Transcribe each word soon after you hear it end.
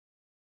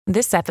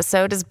This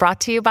episode is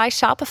brought to you by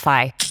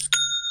Shopify.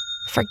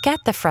 Forget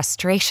the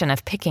frustration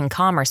of picking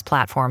commerce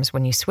platforms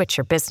when you switch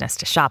your business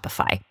to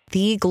Shopify,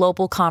 the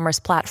global commerce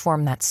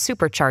platform that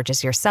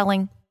supercharges your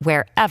selling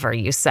wherever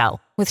you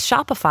sell. With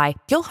Shopify,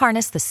 you'll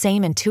harness the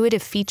same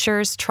intuitive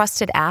features,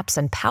 trusted apps,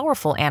 and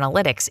powerful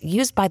analytics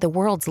used by the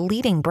world's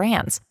leading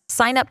brands.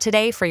 Sign up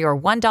today for your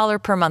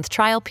 $1 per month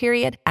trial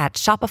period at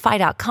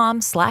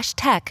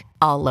shopify.com/tech,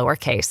 all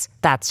lowercase.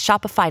 That's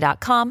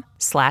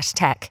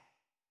shopify.com/tech.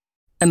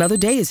 Another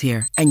day is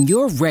here, and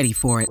you're ready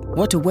for it.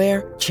 What to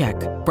wear? Check.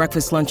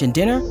 Breakfast, lunch, and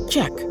dinner?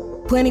 Check.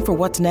 Planning for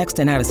what's next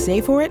and how to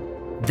save for it?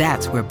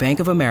 That's where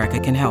Bank of America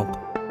can help.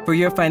 For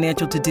your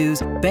financial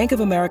to-dos, Bank of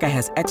America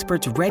has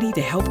experts ready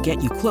to help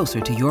get you closer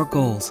to your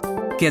goals.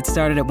 Get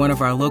started at one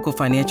of our local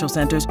financial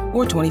centers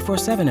or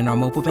 24/7 in our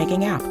mobile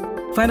banking app.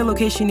 Find a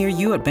location near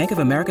you at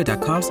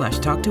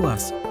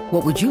bankofamerica.com/talktous.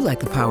 What would you like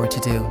the power to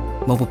do?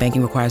 Mobile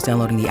banking requires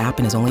downloading the app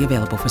and is only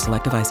available for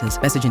select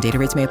devices. Message and data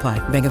rates may apply.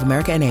 Bank of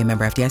America N.A.,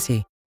 member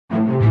FDIC.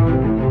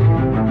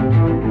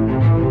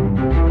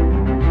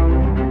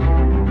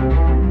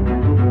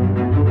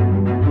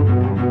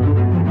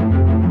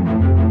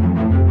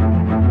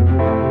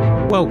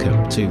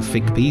 Welcome to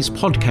FICP's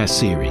podcast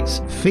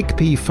series,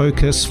 FICP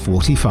Focus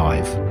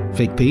 45.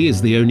 FICP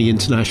is the only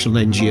international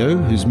NGO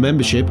whose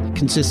membership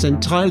consists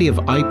entirely of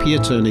IP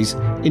attorneys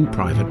in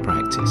private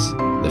practice.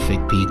 The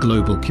FICP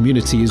global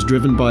community is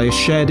driven by a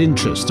shared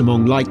interest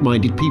among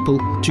like-minded people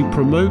to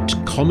promote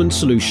common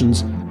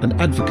solutions and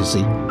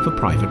advocacy for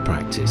private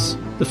practice.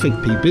 The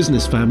FICP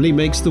business family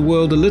makes the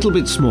world a little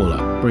bit smaller,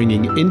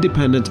 bringing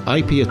independent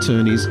IP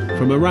attorneys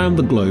from around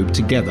the globe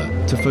together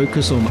to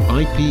focus on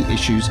IP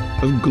issues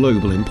of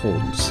global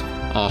importance.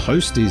 Our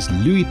host is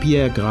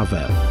Louis-Pierre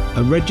Gravel,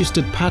 a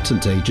registered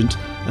patent agent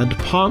and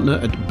partner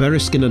at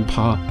Bereskin &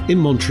 Parr in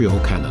Montreal,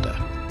 Canada.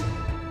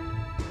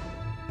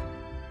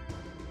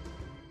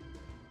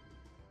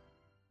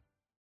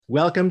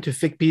 Welcome to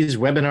FICP's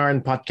webinar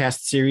and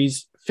podcast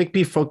series,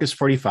 FICP Focus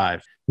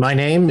 45. My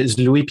name is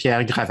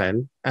Louis-Pierre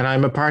Gravel, and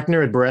I'm a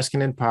partner at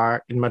Bereskin &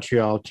 Parr in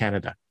Montreal,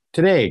 Canada.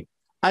 Today,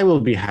 I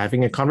will be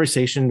having a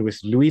conversation with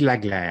Louis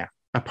Lagler,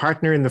 a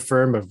partner in the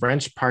firm of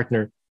Wrench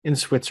Partner in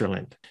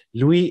Switzerland.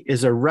 Louis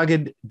is a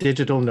rugged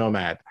digital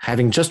nomad,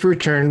 having just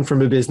returned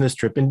from a business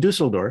trip in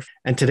Dusseldorf,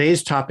 and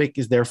today's topic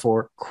is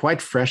therefore quite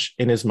fresh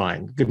in his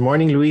mind. Good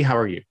morning, Louis. How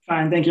are you?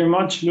 Fine. Thank you very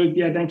much, Louis.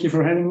 Yeah, thank you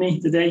for having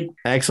me today.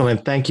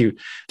 Excellent. Thank you.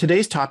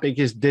 Today's topic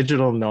is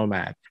digital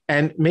nomad.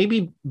 And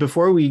maybe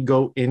before we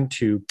go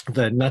into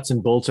the nuts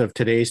and bolts of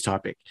today's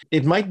topic,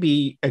 it might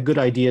be a good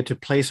idea to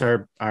place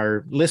our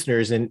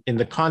listeners in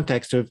the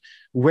context of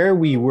where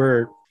we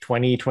were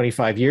 20,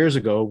 25 years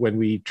ago when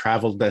we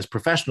traveled as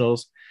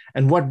professionals,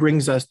 and what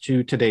brings us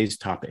to today's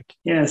topic.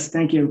 Yes,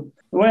 thank you.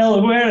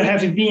 Well, where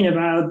have we been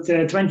about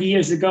 20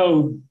 years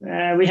ago?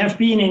 We have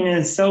been in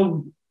a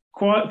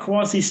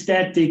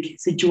quasi-static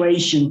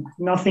situation.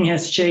 Nothing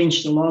has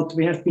changed a lot.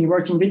 We have been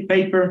working with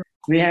paper.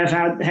 We have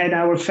had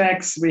our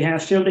fax. We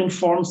have filled in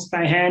forms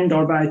by hand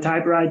or by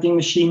typewriting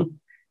machine.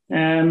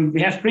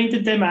 We have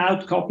printed them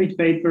out, copied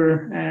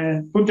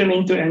paper, put them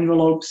into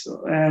envelopes,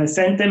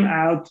 sent them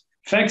out,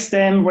 faxed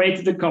them,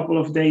 waited a couple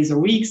of days or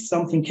weeks,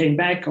 something came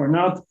back or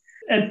not.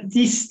 At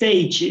this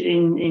stage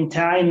in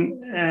time,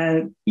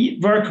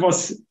 work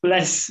was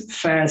less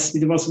fast.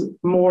 It was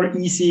more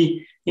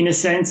easy in a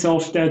sense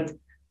of that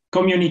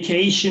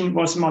communication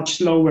was much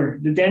slower.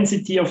 The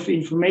density of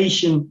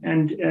information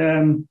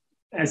and,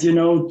 as you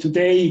know,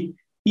 today,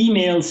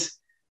 emails,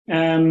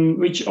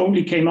 which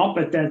only came up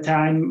at that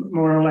time,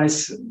 more or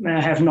less,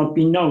 have not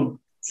been known.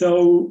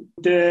 So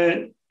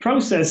the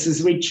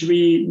processes which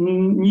we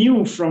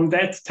knew from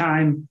that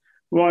time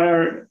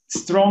were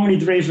strongly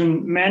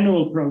driven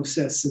manual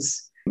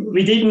processes.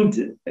 We didn't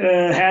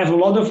have a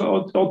lot of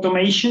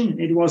automation.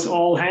 It was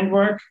all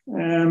handwork,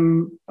 a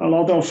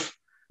lot of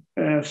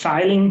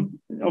filing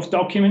of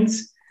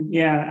documents.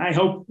 Yeah, I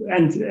hope.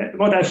 And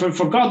what I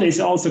forgot is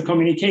also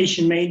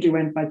communication mainly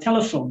went by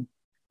telephone.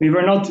 We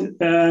were not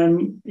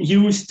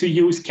used to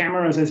use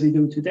cameras as we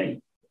do today.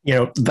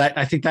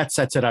 I think that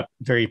sets it up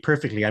very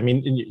perfectly. I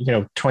mean,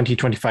 20,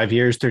 25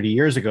 years, 30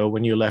 years ago,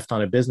 when you left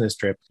on a business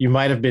trip, you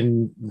might have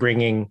been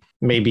bringing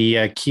maybe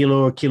a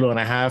kilo and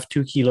a half,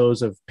 2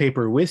 kilos of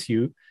paper with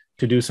you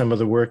to do some of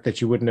the work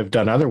that you wouldn't have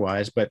done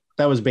otherwise. But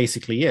that was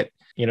basically it.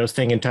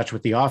 Staying in touch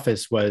with the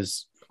office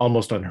was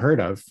almost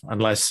unheard of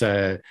unless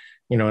there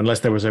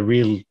was a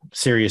real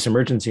serious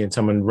emergency and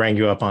someone rang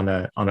you up on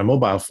a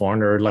mobile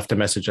phone or left a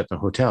message at the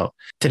hotel.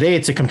 Today,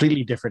 it's a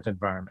completely different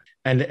environment.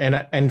 And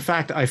in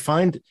fact, I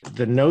find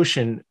the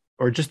notion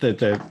or just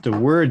the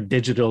word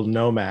digital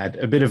nomad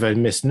a bit of a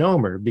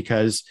misnomer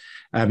because,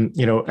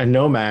 a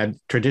nomad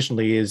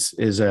traditionally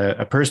is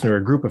a person or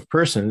a group of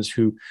persons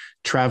who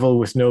travel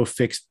with no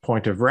fixed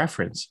point of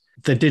reference.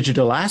 The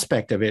digital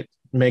aspect of it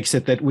makes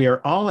it that we are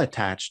all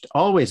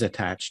always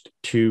attached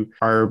to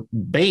our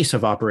base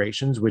of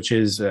operations, which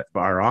is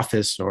our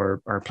office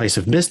or our place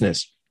of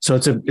business. So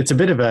it's a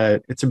bit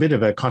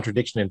of a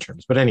contradiction in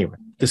terms, but anyway,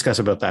 discuss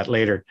about that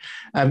later.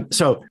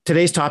 So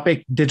today's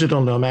topic,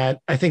 digital nomad.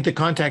 I think the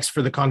context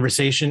for the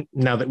conversation,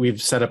 now that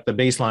we've set up the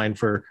baseline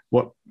for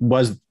what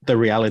was the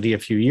reality a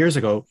few years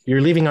ago, you're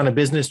leaving on a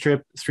business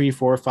trip, 3,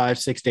 4, 5,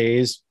 6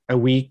 days, a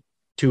week,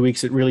 2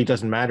 weeks. It really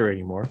doesn't matter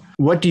anymore.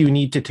 What do you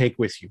need to take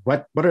with you?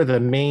 What are the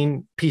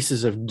main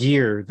pieces of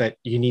gear that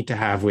you need to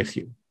have with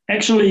you?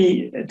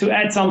 Actually, to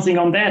add something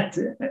on that,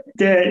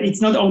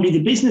 it's not only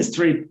the business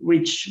trip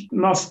where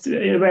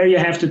you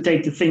have to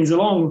take the things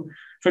along.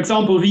 For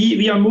example,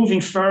 we are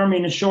moving firm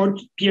in a short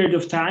period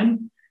of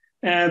time.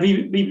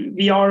 We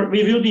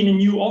will be in a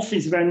new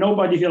office where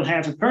nobody will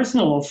have a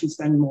personal office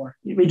anymore.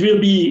 We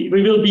will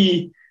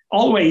be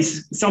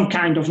always some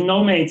kind of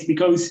nomads,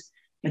 because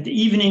at the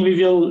evening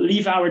we will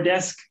leave our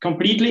desk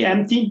completely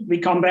empty. We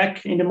come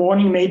back in the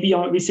morning, maybe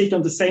we sit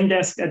on the same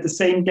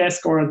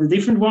desk or at a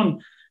different one.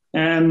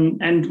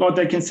 And what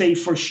I can say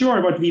for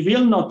sure, what we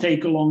will not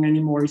take along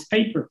anymore is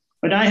paper.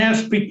 But I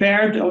have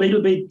prepared a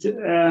little bit,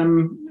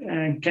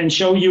 can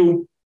show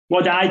you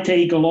what I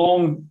take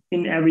along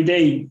in every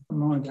day.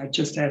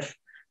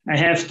 I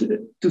have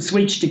to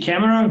switch the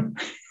camera.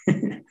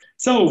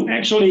 So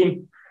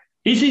actually,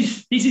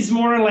 this is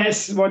more or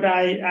less what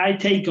I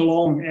take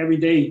along every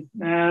day.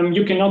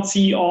 You cannot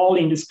see all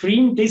in the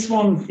screen. This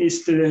one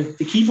is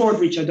the keyboard,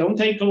 which I don't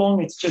take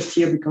along. It's just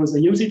here because I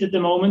use it at the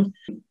moment.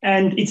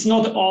 And it's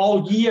not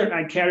all gear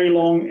I carry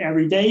along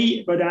every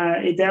day, but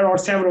there are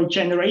several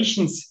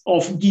generations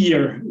of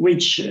gear,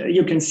 which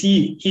you can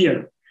see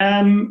here.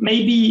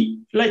 Maybe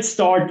let's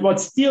start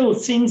what still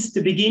since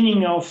the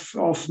beginning of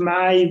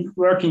my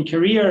working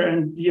career,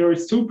 and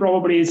yours too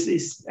probably,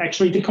 is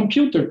actually the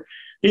computer.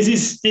 This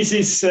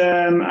is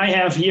I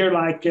have here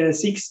like a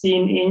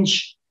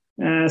 16-inch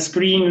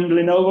screen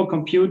Lenovo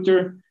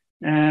computer,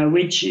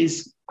 which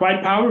is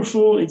quite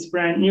powerful. It's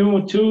brand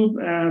new too,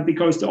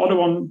 because the other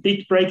one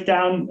did break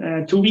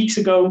down 2 weeks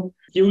ago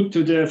due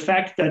to the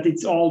fact that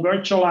it's all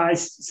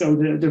virtualized. So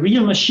the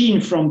real machine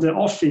from the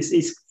office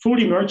is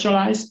fully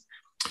virtualized.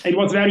 It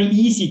was very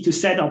easy to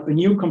set up a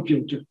new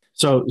computer.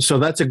 So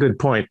that's a good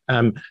point.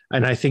 And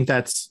I think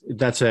that's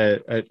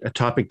a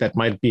topic that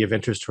might be of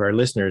interest to our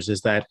listeners,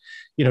 is that,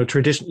 even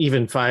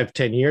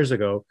 5-10 years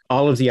ago,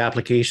 all of the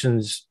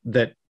applications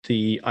that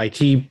the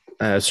IT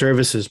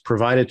services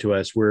provided to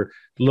us were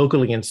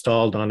locally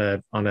installed on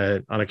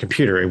a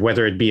computer,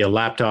 whether it be a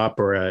laptop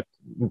or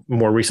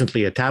more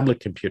recently a tablet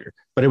computer,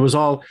 but it was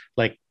all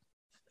like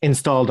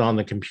installed on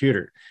the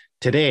computer.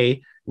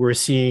 Today, we're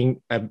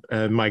seeing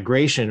a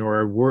migration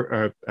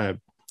or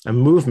a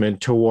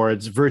movement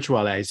towards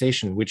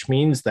virtualization, which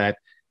means that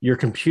your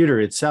computer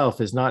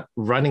itself is not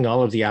running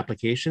all of the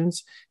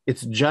applications.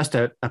 It's just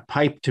a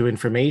pipe to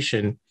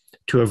information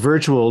to a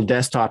virtual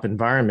desktop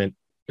environment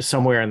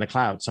somewhere in the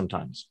cloud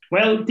sometimes.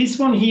 Well, this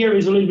one here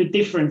is a little bit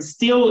different.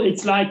 Still,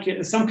 it's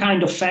like some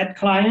kind of fat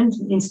client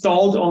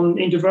installed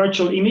in the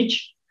virtual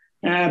image.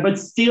 But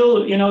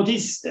still,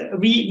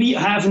 we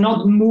have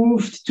not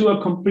moved to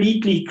a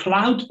completely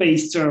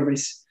cloud-based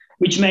service,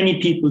 which many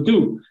people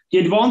do. The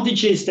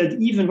advantage is that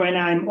even when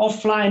I'm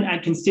offline, I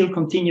can still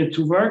continue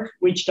to work,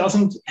 which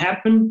doesn't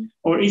happen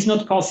or is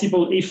not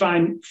possible if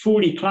I'm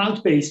fully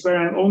cloud-based, where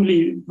I'm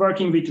only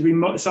working with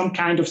some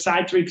kind of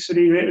Citrix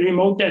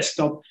remote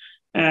desktop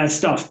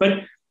stuff.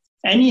 But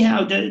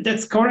anyhow,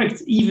 that's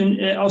correct.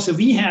 Even also,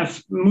 we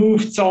have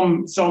moved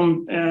some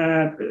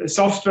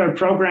software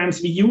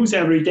programs we use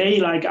every day,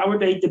 like our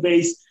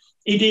database.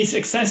 It is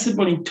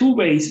accessible in 2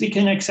 ways. We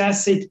can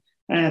access it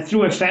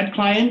through a fat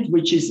client,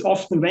 which is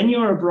often, when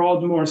you're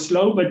abroad, more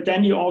slow, but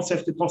then you also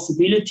have the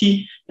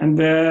possibility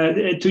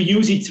to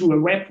use it through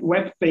a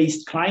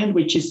web-based client,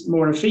 which is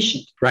more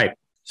efficient. Right.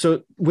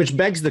 So, which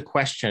begs the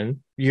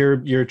question,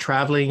 you're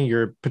traveling,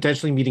 you're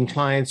potentially meeting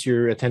clients,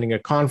 you're attending a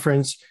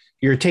conference,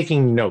 you're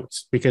taking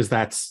notes, because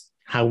that's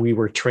how we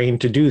were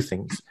trained to do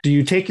things. Do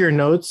you take your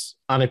notes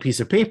on a piece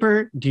of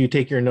paper? Do you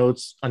take your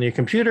notes on your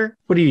computer?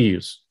 What do you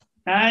use?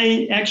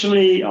 I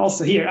actually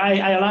also here,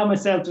 I allow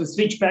myself to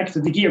switch back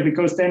to the gear,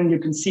 because then you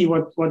can see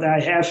what I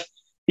have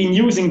been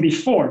using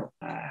before.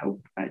 I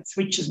hope it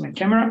switches my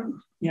camera.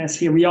 Yes,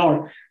 here we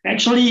are.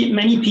 Actually,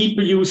 many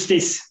people use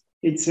this.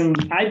 It's an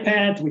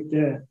iPad with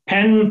the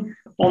pen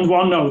on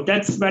OneNote.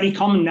 That's very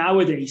common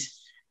nowadays.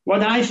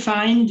 What I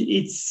find,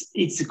 it's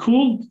a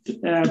cool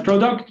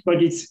product,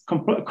 but it's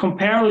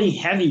comparatively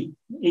heavy.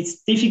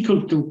 It's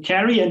difficult to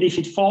carry, and if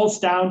it falls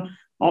down,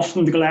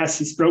 often the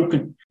glass is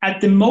broken.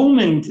 At the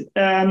moment,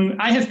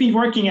 I have been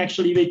working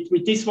actually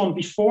with this one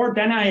before.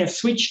 Then I have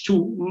switched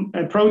to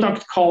a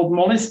product called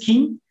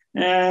Moleskine,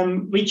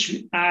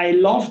 which I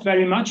loved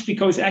very much,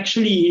 because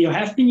actually you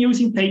have been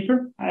using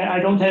paper. I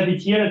don't have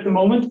it here at the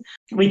moment,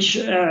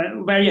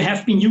 where you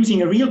have been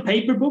using a real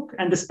paper book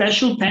and a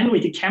special pen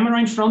with a camera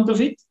in front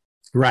of it.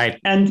 Right.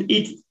 And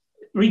it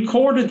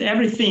recorded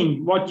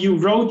everything, what you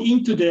wrote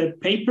into the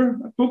paper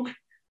book,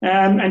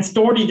 and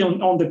stored it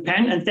on the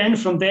pen. And then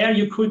from there,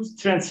 you could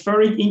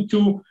transfer it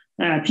into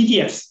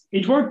PDFs.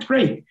 It worked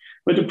great.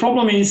 But the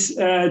problem is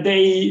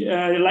they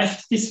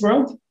left this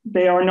world.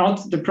 They are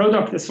not, the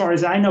product, as far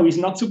as I know, is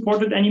not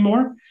supported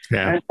anymore.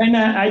 Yeah. And then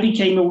I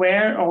became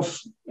aware of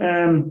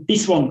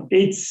this one.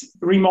 It's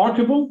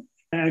remarkable.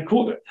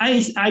 Cool.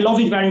 I love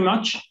it very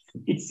much.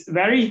 It's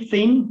very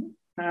thin.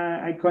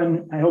 I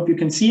hope you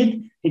can see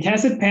it. It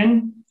has a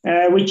pen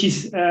which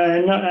is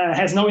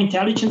has no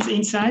intelligence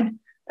inside,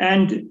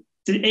 and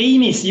the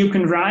aim is you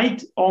can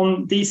write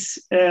on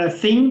this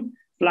thing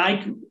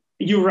like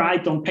you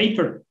write on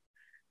paper.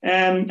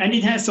 And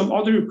it has some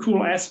other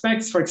cool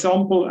aspects. For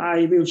example,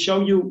 I will show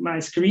you my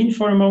screen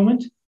for a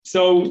moment.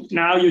 So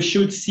now you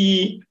should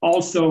see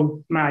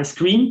also my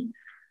screen.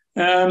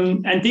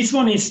 And this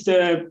one is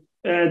the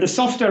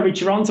software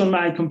which runs on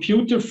my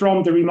computer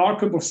from the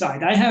Remarkable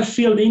side. I have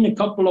filled in a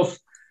couple of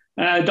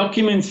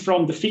documents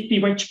from the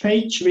FigBee web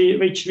page,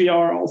 which we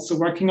are also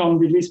working on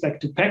with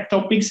respect to PEC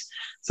topics.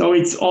 So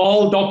it's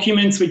all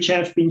documents which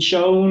have been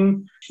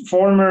shown,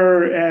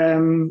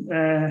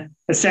 former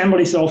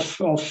assemblies of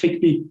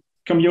FigBee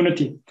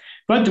community.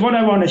 But what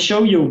I want to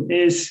show you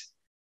is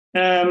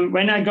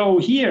when I go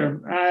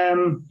here,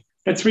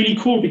 that's really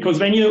cool, because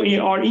when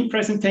you are in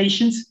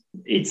presentations,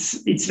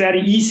 it's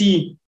very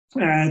easy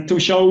to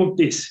show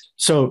this.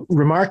 So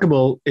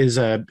Remarkable is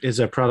a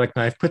product,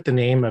 and I've put the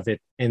name of it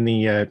in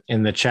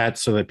the chat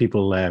so that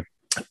people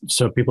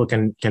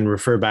can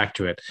refer back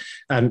to it.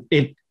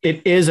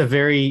 It is a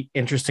very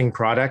interesting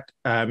product.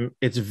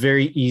 It's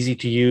very easy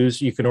to use.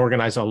 You can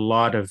organize a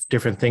lot of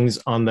different things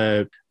on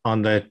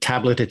the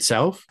tablet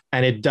itself,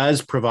 and it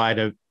does provide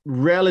a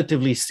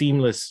relatively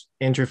seamless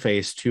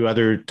interface to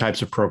other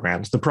types of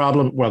programs.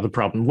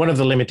 One of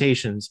the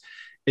limitations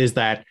is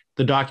that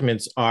the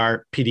documents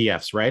are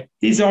PDFs, right?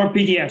 These are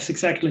PDFs,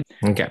 exactly.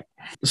 Okay.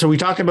 So we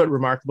talk about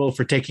Remarkable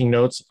for taking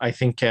notes. I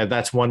think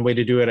that's one way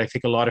to do it. I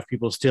think a lot of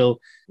people still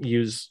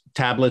use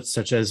tablets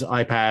such as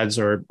iPads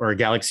or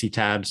Galaxy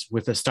tabs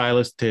with a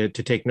stylus to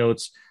take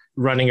notes,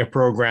 running a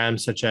program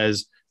such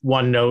as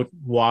OneNote.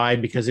 Why?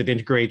 Because it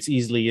integrates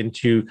easily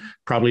into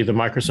probably the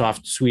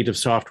Microsoft suite of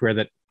software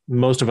that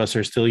most of us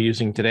are still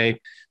using today.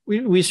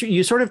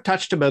 You sort of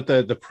touched about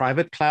the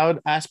private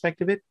cloud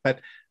aspect of it, but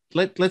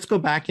let's go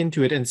back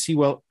into it and see.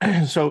 Well,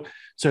 so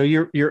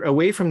you're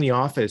away from the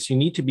office. You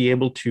need to be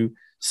able to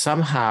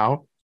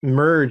somehow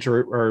merge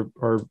or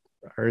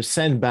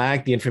send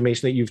back the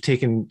information that you've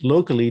taken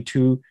locally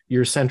to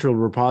your central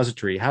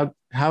repository. How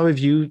have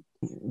you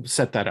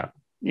set that up?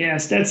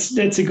 Yes,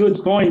 that's a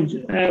good point.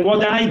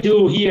 What I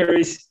do here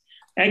is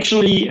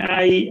actually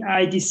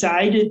I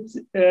decided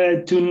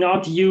to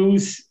not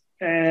use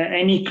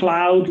any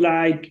cloud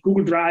like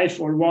Google Drive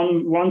or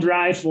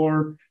OneDrive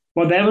or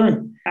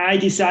whatever. I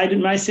decided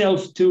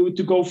myself to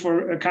go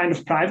for a kind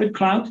of private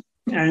cloud.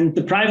 And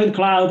the private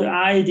cloud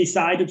I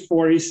decided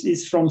for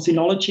is from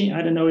Synology.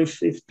 I don't know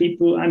if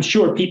people, I'm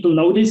sure people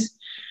know this.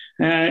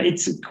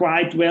 It's a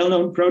quite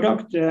well-known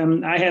product.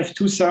 I have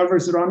 2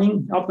 servers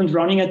up and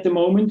running at the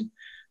moment.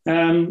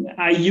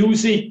 I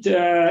use it,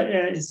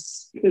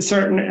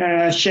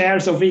 certain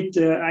shares of it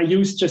I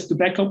use just to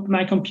back up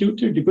my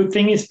computer. The good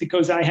thing is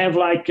because I have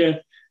like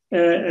a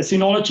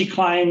Synology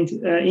client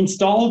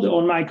installed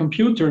on my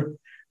computer,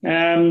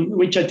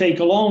 which I take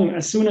along.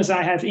 As soon as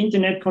I have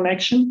internet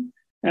connection,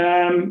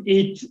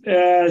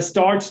 it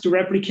starts to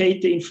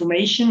replicate the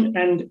information.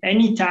 And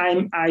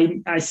anytime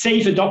I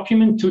save a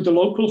document to the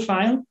local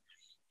file,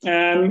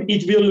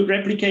 it will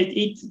replicate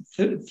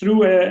it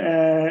through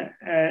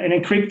an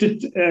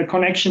encrypted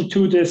connection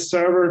to the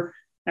server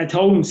at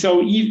home. So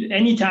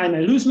anytime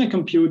I lose my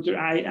computer,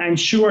 I'm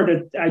sure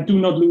that I do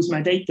not lose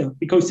my data,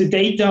 because the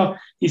data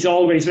is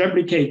always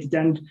replicated.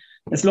 And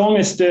as long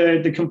as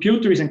the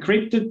computer is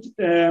encrypted,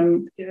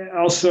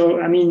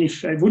 also, I mean,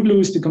 if I would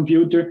lose the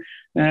computer,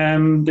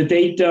 the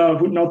data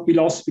would not be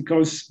lost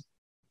because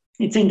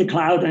it's in the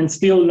cloud, and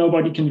still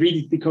nobody can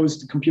read it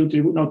because the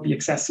computer would not be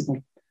accessible.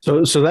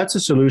 So that's a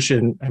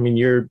solution. I mean,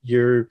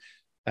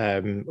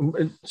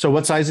 so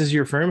what size is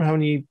your firm? How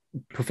many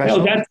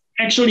professionals? Well, that's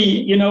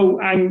actually,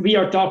 we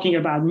are talking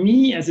about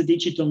me as a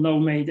digital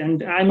nomad,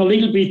 and I'm a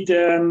little bit,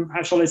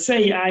 how shall I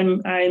say,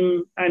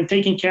 I'm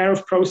taking care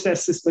of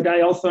processes, but I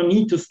also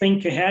need to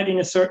think ahead in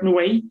a certain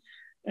way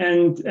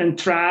and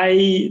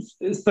try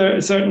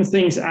certain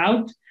things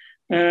out.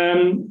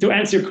 To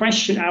answer your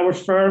question, our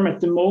firm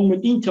at the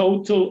moment in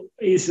total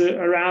is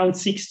around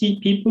 60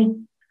 people.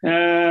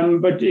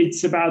 But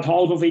it's about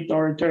half of it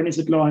are attorneys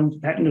at law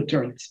and patent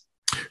attorneys.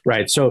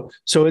 Right. So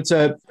it's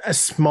a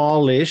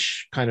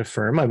smallish kind of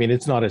firm. I mean,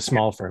 it's not a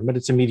small firm, but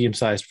it's a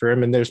medium-sized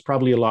firm. And there's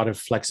probably a lot of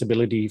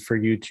flexibility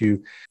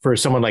for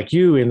someone like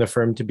you in the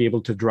firm to be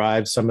able to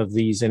drive some of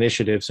these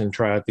initiatives and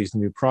try out these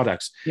new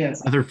products.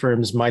 Yes. Other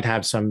firms might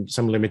have some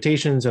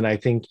limitations. And I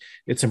think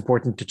it's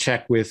important to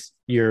check with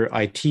your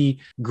IT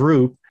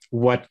group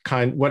what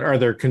are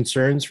their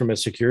concerns from a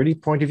security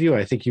point of view.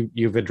 I think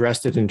you've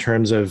addressed it in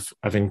terms of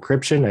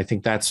encryption. I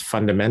think that's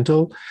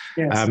fundamental.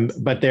 Yes.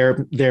 But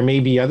there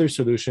may be other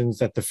solutions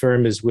that the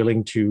firm is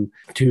willing to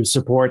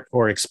support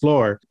or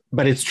explore.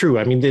 But it's true.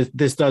 I mean,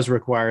 this does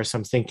require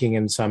some thinking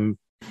and some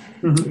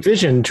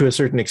vision to a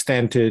certain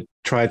extent to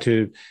try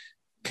to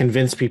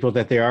convince people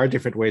that there are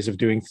different ways of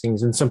doing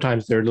things, and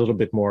sometimes they're a little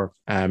bit more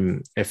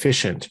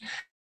efficient.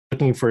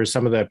 Looking for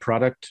some of the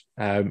product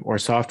or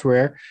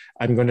software,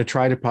 I'm going to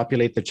try to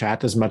populate the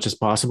chat as much as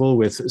possible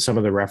with some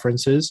of the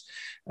references.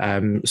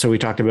 So we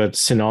talked about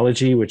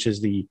Synology, which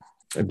is the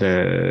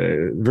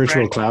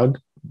virtual cloud.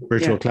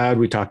 Cloud.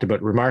 We talked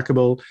about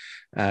Remarkable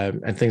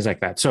and things like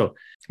that. So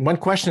one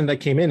question that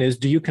came in is,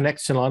 do you connect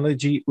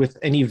Synology with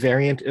any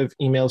variant of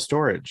email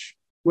storage?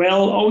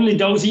 Well, only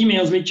those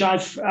emails which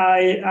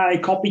I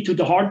copy to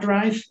the hard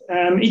drive.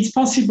 It's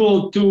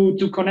possible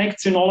to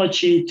connect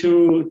Synology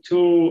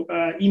to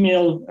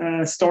email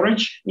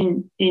storage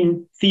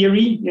in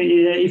theory,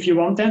 if you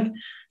want that.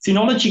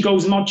 Synology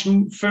goes much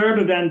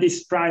further than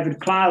this private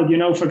cloud.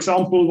 For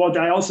example, what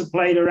I also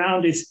played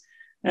around is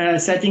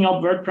setting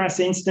up WordPress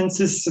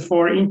instances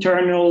for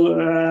internal,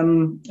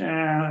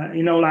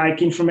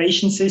 like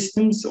information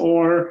systems,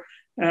 or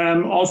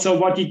also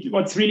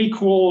what's really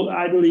cool,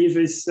 I believe,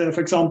 is,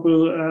 for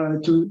example,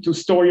 to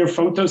store your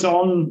photos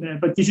on,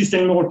 but this is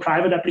then more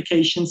private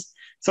applications.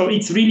 So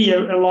it's really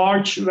a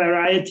large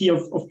variety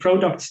of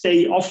products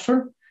they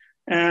offer.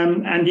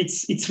 And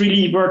it's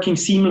really working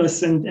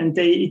seamless, and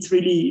it's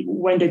really,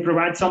 when they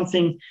provide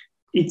something,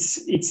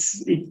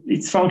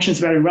 it functions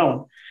very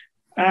well.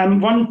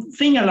 One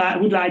thing I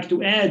would like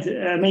to add,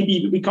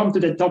 maybe we come to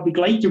that topic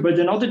later, but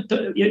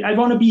I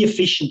want to be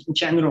efficient in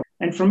general.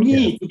 And for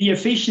me, to be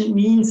efficient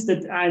means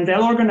that I'm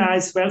well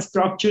organized, well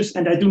structured,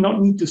 and I do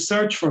not need to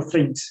search for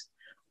things.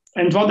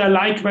 And what I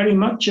like very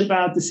much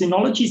about the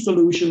Synology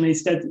solution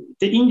is that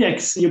the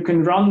index you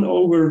can run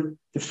over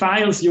the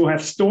files you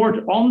have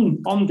stored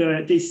on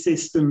this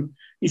system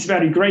is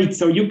very great.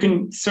 So you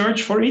can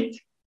search for it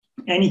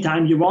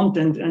anytime you want,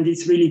 and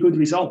it's really good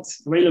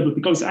results available,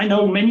 because I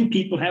know many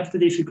people have the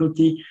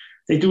difficulty.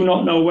 They do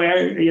not know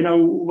where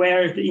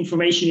the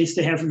information is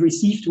they have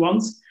received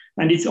once,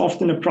 and it's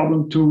often a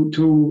problem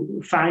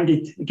to find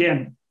it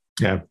again.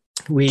 Yeah,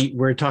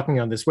 we're talking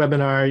on this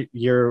webinar.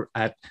 You're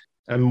at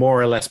a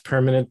more or less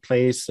permanent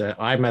place.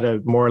 I'm at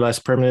a more or less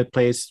permanent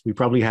place. We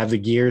probably have the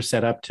gear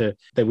set up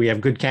that we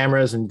have good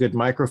cameras and good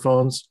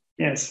microphones.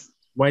 Yes.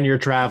 When you're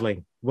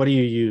traveling, what do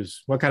you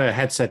use? What kind of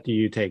headset do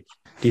you take?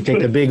 Do you take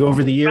the big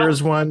over the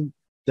ears one?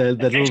 The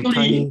little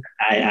tiny?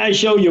 I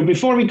show you.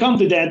 Before we come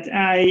to that,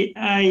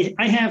 I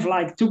have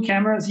like two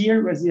cameras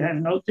here, as you have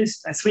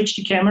noticed. I switched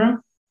the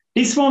camera.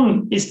 This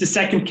one is the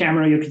second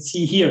camera you can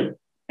see here.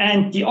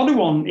 And the other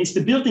one is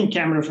the built-in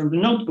camera from the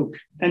notebook.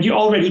 And you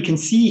already can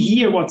see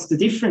here what the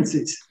difference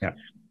is. Yeah.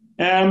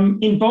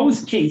 In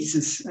both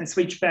cases, I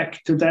switch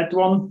back to that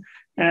one.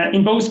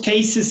 In both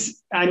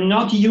cases, I'm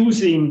not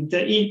using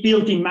the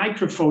built-in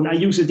microphone. I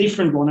use a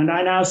different one. And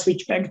I now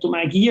switch back to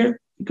my gear,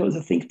 because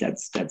I think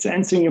that's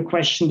answering your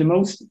question the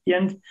most at the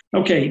end.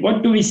 Okay,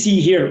 what do we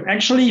see here?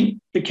 Actually,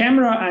 the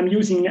camera I'm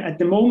using at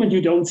the moment,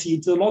 you don't see.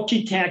 It's a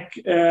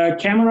Logitech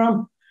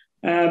camera.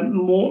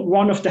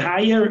 One of the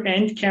higher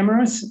end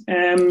cameras.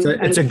 So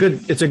it's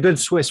a good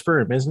Swiss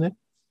firm, isn't it?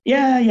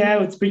 Yeah,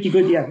 it's pretty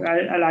good. Yeah,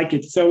 I like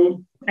it.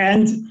 So,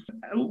 and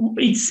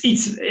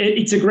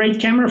it's a great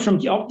camera from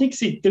the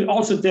optics.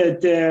 Also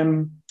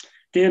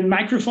the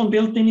microphone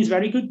built in is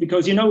very good,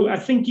 because I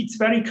think it's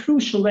very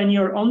crucial when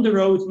you're on the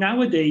road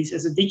nowadays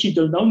as a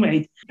digital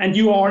nomad and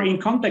you are in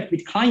contact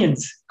with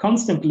clients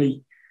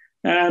constantly.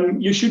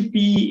 You should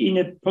be in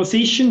a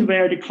position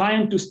where the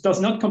client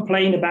does not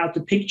complain about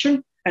the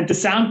picture and the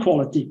sound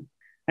quality.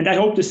 And I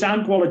hope the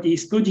sound quality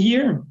is good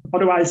here.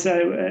 Otherwise,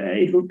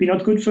 it would be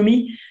not good for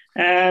me.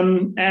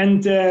 What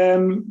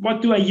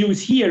do I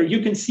use here? You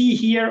can see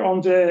here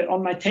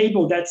on my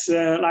table, that's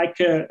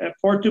like a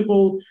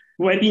portable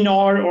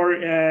webinar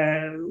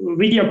or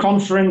video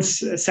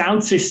conference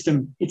sound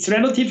system. It's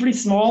relatively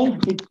small.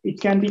 It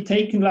can be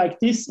taken like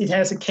this. It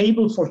has a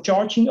cable for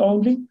charging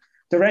only.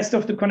 The rest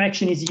of the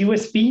connection is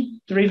USB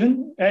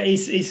driven,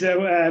 is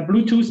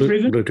Bluetooth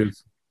driven.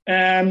 Bluetooth.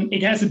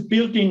 It has a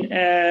built-in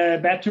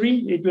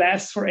battery. It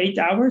lasts for 8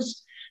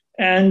 hours.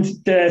 And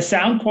the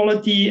sound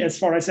quality, as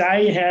far as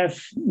I have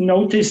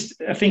noticed,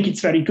 I think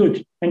it's very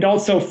good. And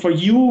also for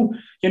you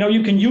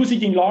can use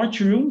it in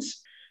large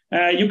rooms.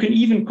 You can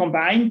even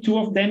combine two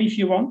of them if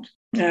you want,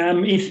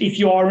 if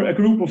you are a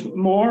group of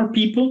more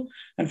people.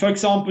 And for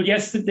example,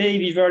 yesterday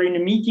we were in a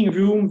meeting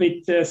room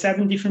with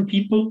 7 different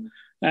people.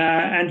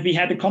 And we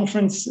had a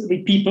conference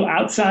with people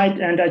outside,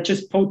 and I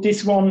just put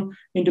this one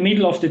in the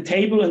middle of the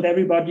table, and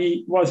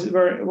everybody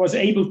was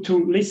able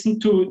to listen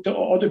to the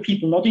other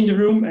people not in the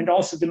room, and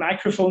also the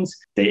microphones.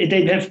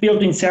 They have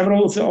built in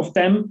several of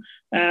them.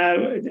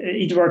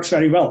 It works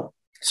very well.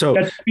 So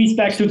that feeds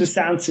back to the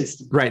sound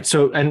system. Right.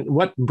 So, and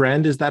what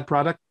brand is that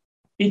product?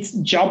 It's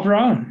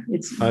Jabra.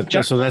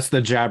 So that's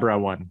the Jabra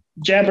one.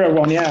 Jabra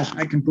one, yeah.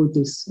 I can put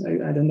this.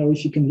 I don't know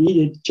if you can read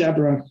it.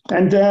 Jabra,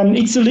 and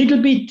it's a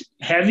little bit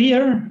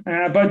heavier,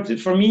 but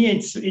for me,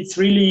 it's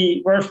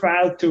really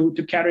worthwhile to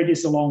carry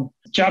this along.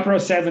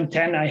 Jabra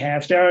 710 I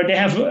have. They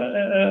have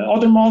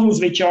other models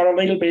which are a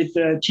little bit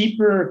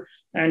cheaper,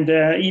 and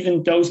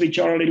even those which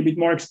are a little bit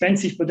more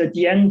expensive. But at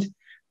the end,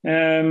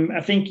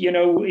 I think,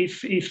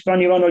 if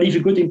when you want to leave a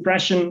good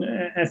impression,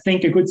 I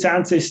think a good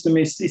sound system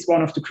is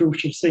one of the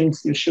crucial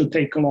things you should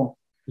take along.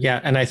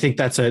 Yeah, and I think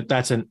that's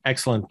an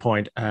excellent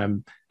point.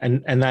 And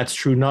that's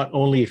true not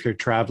only if you're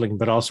traveling,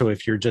 but also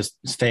if you're just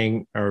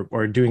staying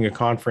or doing a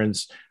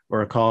conference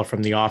or a call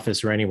from the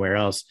office or anywhere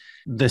else.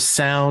 The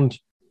sound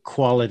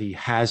quality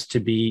has to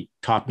be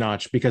top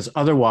notch, because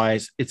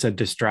otherwise it's a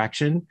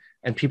distraction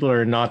and people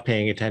are not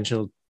paying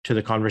attention to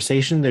the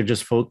conversation. They're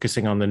just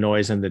focusing on the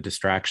noise and the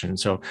distraction.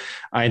 So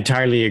I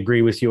entirely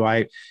agree with you.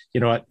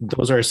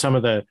 Those are some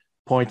of the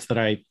points that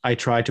I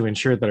try to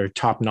ensure that are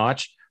top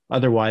notch.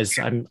 Otherwise,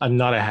 I'm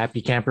not a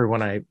happy camper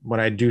when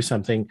I do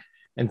something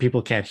and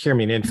people can't hear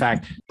me. And in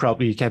fact,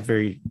 probably you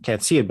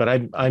can't see it, but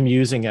I'm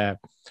using a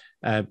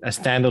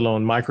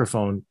standalone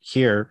microphone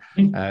here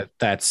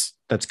that's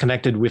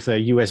connected with a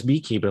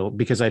USB cable,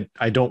 because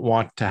I don't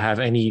want to have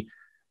any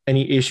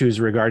issues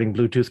regarding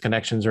Bluetooth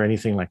connections or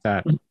anything like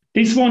that.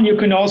 This one you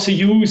can also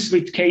use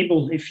with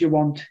cable if you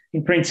want,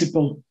 in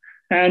principle.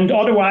 And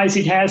otherwise,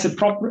 it has a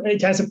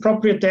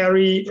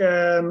proprietary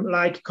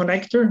like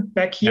connector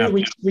back here,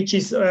 which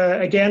is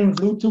again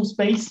Bluetooth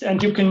based,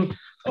 and you can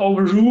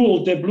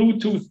overrule the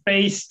Bluetooth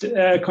based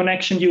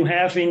connection you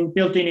have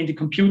built in the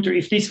computer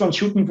if this one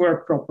shouldn't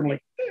work properly.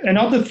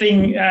 Another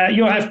thing,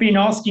 you have been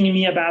asking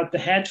me about the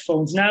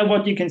headphones. Now,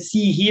 what you can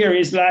see here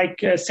is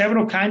like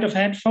several kind of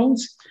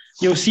headphones.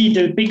 You'll see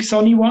the big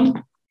Sony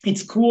one.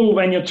 It's cool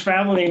when you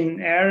travel in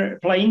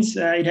airplanes.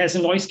 It has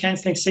a noise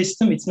cancelling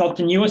system. It's not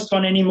the newest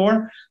one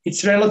anymore.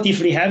 It's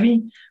relatively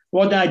heavy.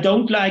 What I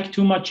don't like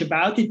too much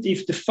about it,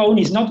 if the phone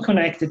is not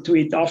connected to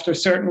it after a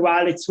certain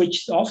while, it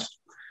switched off.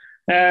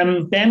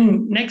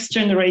 Then next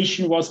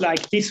generation was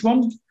like this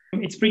one.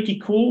 It's pretty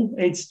cool.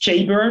 It's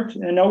Jaybird,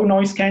 no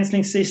noise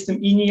cancelling system,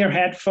 in-ear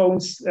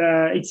headphones.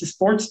 It's a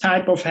sports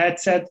type of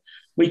headset,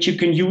 which you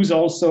can use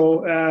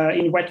also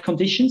in wet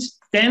conditions.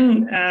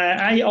 Then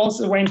I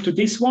also went to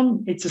this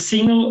one. It's a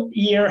single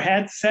ear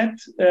headset.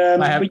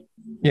 I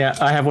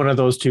have one of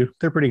those too.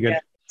 They're pretty good. Yeah,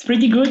 it's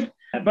pretty good,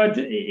 but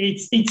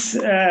it's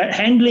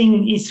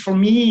handling is, for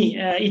me,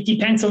 it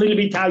depends a little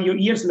bit how your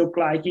ears look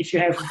like. If you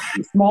have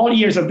small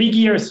ears or big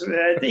ears.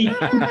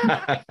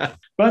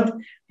 But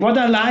what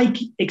I like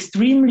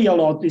extremely a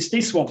lot is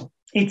this one.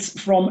 It's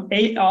from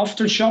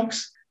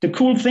Aftershocks. The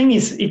cool thing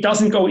is it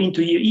doesn't go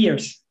into your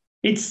ears.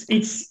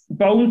 It's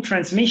bone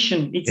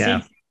transmission. It's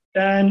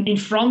in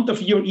front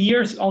of your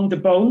ears on the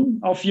bone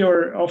of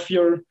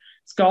your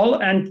skull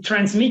and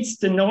transmits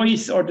the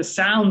noise or the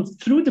sound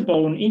through the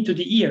bone into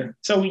the ear.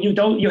 So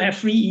you have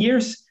 3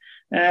 ears.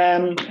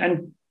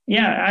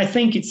 I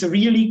think it's a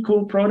really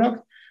cool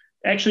product.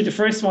 Actually, the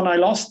first one I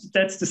lost,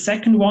 that's the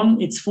second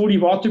one. It's fully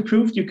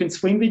waterproof. You can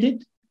swim with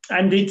it.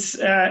 And it's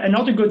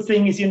another good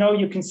thing is,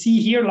 you can see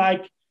here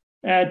like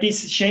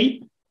this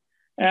shape.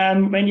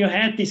 When you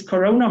had these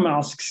Corona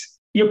masks,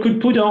 you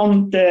could put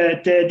on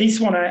this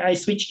one. I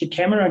switched the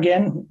camera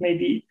again.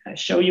 Maybe I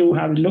show you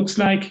how it looks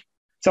like.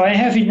 So I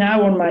have it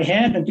now on my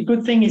head. And the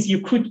good thing is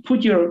you could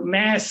put your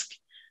mask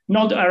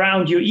not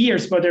around your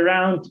ears, but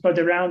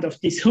around of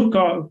this hook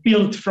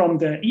built from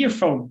the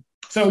earphone.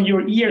 So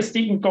your ears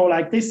didn't go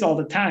like this all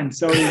the time.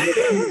 So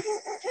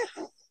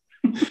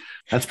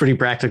that's pretty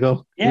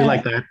practical. Yeah. You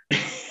like that?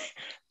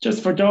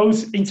 Just for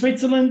those in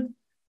Switzerland,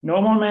 no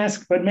more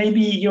mask, but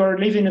maybe you're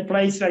living in a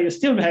place where you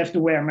still have to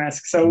wear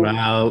masks. So,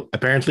 well,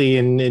 apparently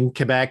in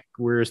Quebec,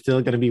 we're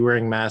still going to be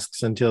wearing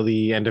masks until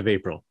the end of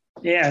April.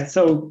 Yeah,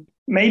 so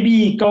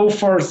maybe go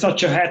for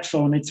such a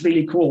headphone. It's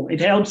really cool.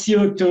 It helps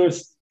you to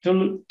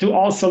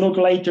also look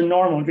later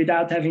normal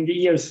without having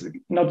the ears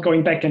not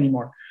going back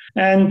anymore.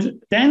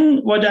 And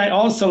then what I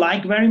also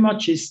like very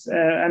much is,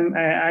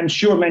 I'm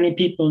sure many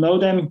people know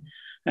them.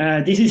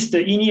 This is the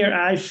in-ear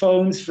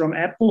iPhones from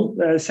Apple,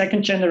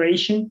 second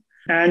generation.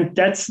 And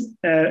that's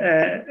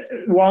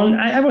one.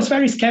 I was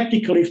very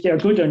skeptical if they're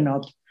good or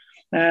not,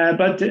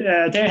 but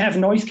they have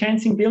noise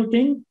cancelling built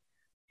in.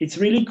 It's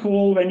really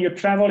cool when you're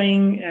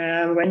traveling,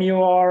 when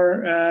you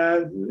are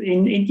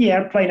in the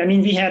airplane. I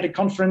mean, we had a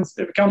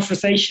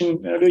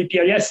conversation, Louis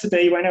Pierre,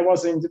 yesterday when I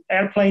was in the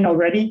airplane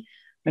already,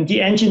 and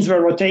the engines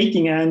were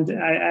rotating, and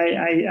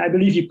I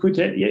believe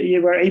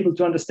you were able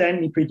to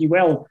understand me pretty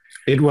well.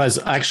 It was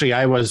actually,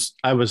 I was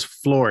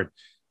floored.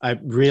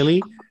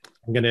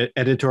 I'm going to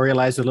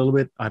editorialize a little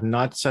bit. I'm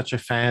not such a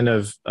fan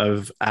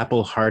of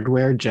Apple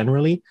hardware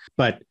generally,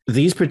 but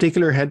these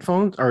particular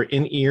headphones are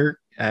in-ear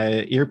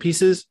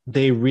earpieces.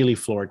 They really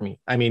floored me.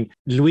 I mean,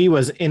 Louis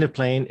was in a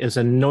plane. It was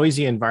a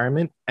noisy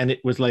environment, and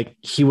it was like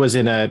he was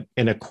in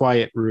a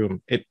quiet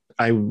room.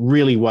 I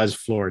really was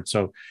floored.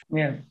 So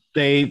yeah,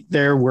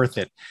 they're worth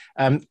it.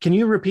 Can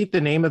you repeat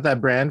the name of that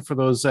brand for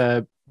those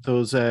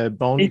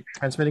bone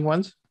transmitting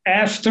ones?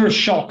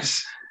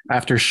 Aftershocks.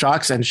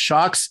 Aftershocks, and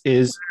Shocks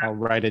is, I'll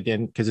write it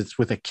in because it's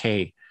with a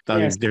K.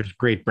 Yes. There's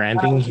great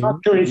branding I'm here. not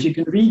sure if you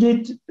can read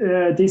it.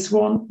 This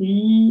one,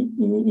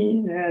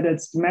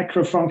 that's the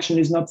macro function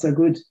is not so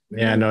good.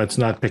 Yeah, no, it's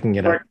not picking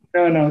it up.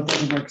 No, it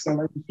doesn't work. So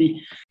let me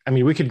see. I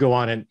mean, we could go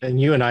on and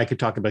you and I could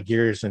talk about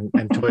gears and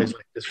toys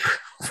like this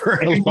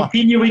for a long.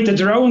 Continue with the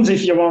drones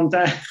if you want.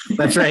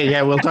 That's right.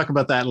 Yeah, we'll talk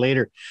about that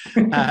later.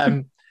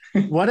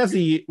 One of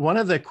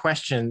the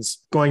questions,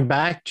 going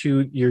back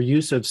to your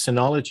use of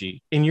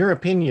Synology, in your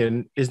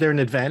opinion, is there an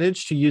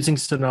advantage to using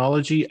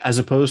Synology as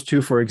opposed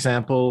to, for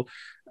example,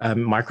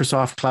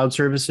 Microsoft Cloud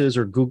Services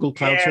or Google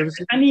Cloud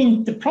Services? I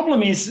mean, the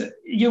problem is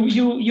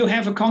you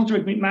have a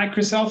contract with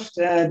Microsoft.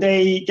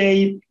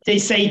 They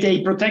say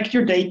they protect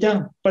your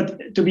data,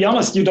 but to be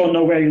honest, you don't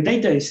know where your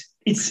data is.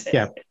 It's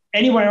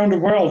anywhere in the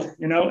world,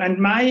 And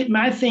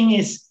my thing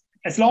is,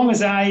 as long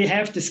as I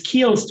have the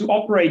skills to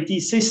operate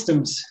these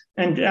systems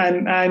and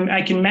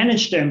I can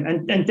manage them,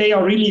 and they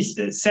are really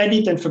set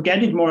it and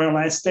forget it more or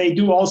less. They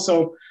do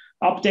also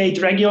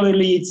update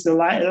regularly. It's the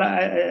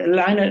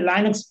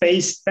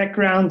Linux-based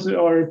background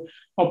or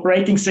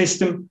operating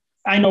system.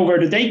 I know where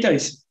the data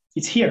is.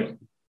 It's here.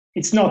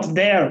 It's not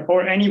there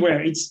or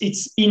anywhere. It's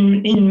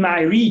in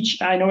my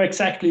reach. I know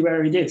exactly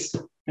where it is.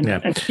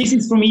 And this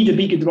is for me the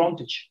big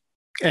advantage.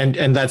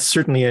 And that's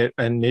certainly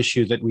an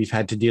issue that we've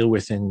had to deal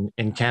with in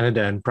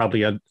Canada and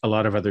probably a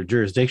lot of other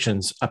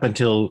jurisdictions up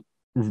until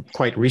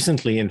quite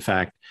recently. In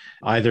fact,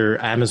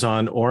 either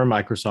Amazon or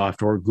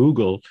Microsoft or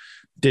Google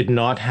did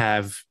not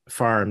have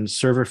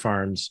server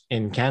farms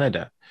in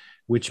Canada,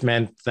 which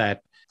meant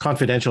that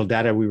confidential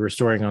data we were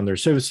storing on their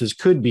services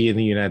could be in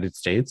the United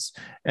States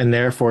and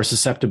therefore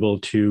susceptible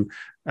to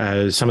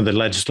some of the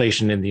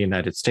legislation in the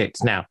United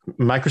States. Now,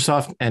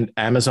 Microsoft and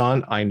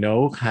Amazon, I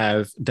know,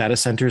 have data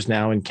centers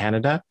now in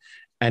Canada,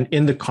 and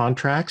in the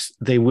contracts,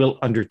 they will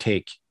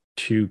undertake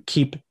to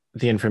keep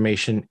the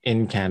information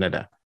in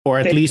Canada, or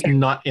at least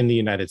not in the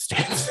United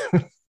States.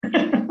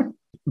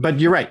 But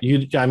you're right.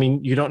 You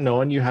don't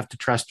know, and you have to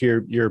trust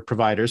your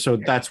provider. So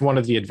that's one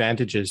of the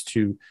advantages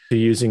to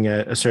using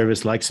a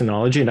service like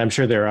Synology, and I'm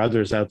sure there are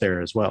others out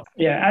there as well.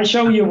 Yeah, I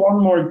show you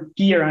one more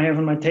gear I have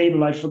on my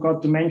table. I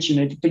forgot to mention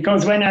it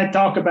because when I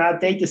talk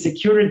about data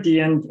security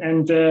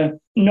and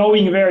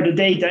knowing where the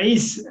data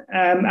is,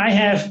 I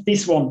have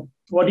this one.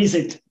 What is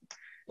it?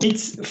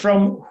 It's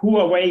from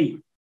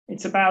Huawei.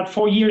 It's about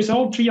 4 years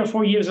old, 3 or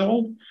 4 years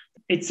old.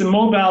 It's a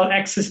mobile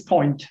access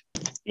point.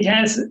 It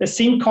has a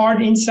SIM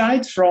card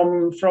inside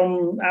from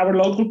our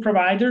local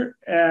provider.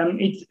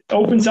 It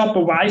opens up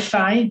a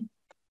Wi-Fi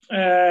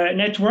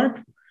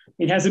network.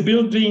 It has a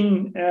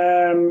built-in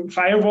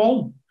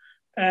firewall.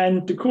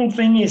 And the cool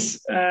thing is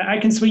I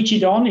can switch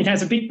it on. It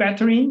has a big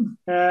battery.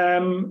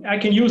 I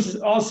can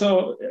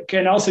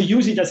also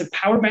use it as a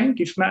power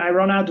bank if I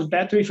run out of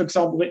battery, for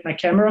example, with my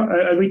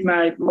camera, with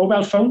my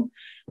mobile phone.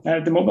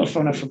 The mobile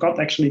phone, I forgot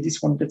actually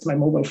this one, that's my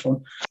mobile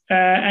phone.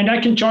 And I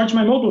can charge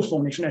my mobile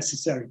phone if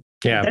necessary.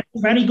 Yeah. That's a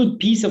very good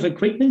piece of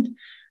equipment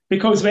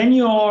because when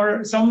you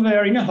are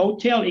somewhere in a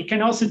hotel, it can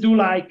also do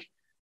like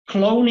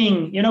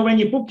cloning. When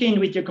you book in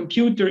with your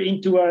computer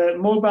into a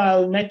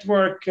mobile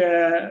network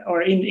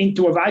or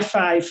into a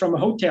Wi-Fi from a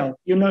hotel,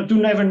 you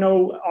never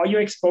know, are you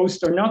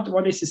exposed or not?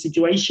 What is the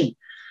situation?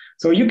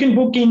 So you can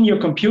book in your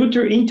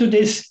computer into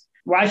this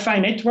Wi-Fi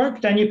network,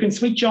 then you can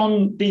switch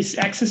on this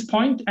access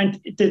point,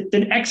 and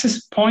the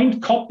access point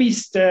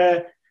copies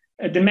the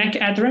MAC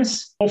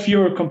address of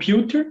your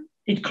computer.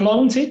 It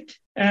clones it,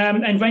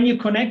 and when you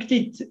connect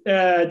it,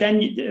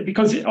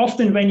 because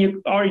often when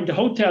you are in the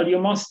hotel, you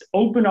must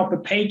open up a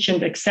page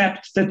and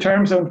accept the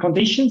terms and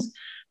conditions,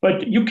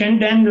 but you can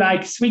then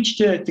switch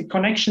the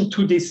connection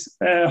to this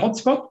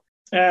hotspot,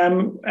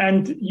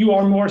 and you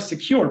are more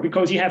secure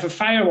because you have a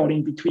firewall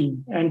in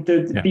between, and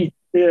the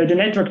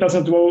network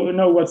doesn't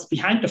know what's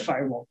behind the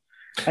firewall.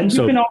 And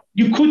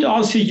you could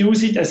also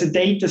use it as a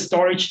data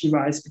storage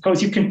device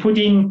because you can put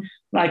in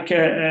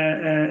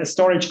a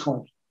storage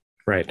card.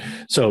 Right.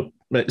 So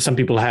some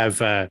people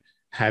have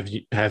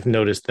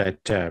noticed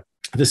that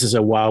this is a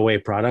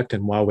Huawei product,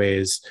 and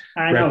Huawei's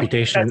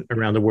reputation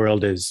around the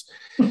world is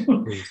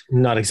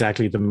not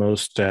exactly the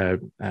most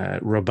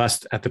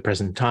robust at the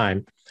present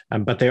time.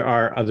 But there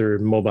are other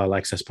mobile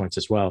access points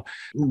as well.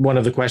 One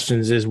of the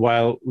questions is,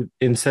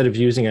 instead of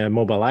using a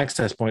mobile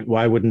access point,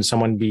 why wouldn't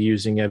someone be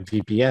using a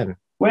VPN?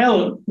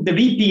 Well, the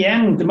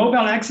VPN, the mobile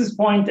access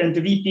point and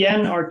the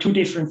VPN are two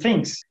different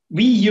things.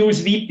 We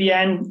use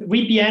VPN.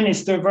 VPN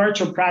is the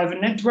virtual private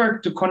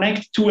network to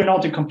connect to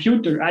another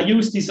computer. I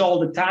use this all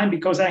the time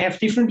because I have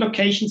different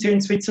locations here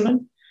in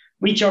Switzerland,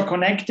 which are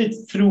connected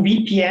through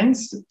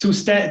VPNs to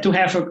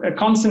have a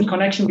constant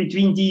connection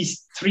between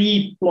these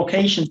three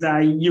locations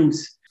I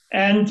use.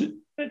 And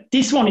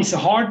this one is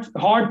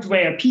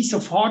a piece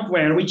of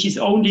hardware, which is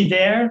only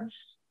there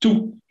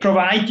to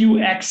provide you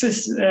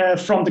access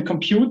from the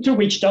computer,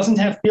 which doesn't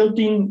have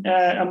built-in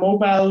a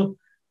mobile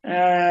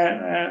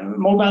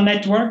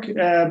network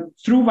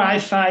through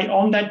Wi-Fi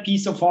on that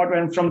piece of hardware,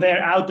 and from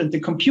there out. And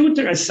the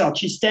computer as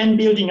such is then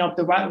building up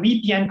the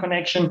VPN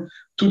connection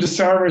to the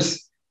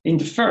servers in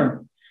the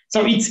firm.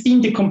 So it's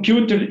in the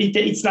computer.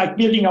 It's like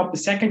building up the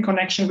second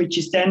connection, which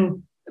is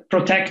then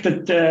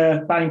protected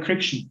by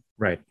encryption.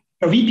 Right.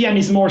 A VPN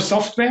is more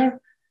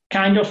software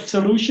kind of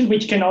solution,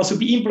 which can also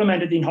be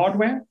implemented in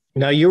hardware.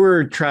 Now, you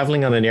were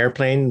traveling on an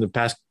airplane the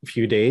past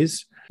few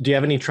days. Do you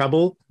have any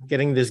trouble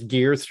getting this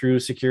gear through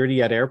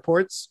security at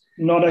airports?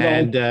 Not at all.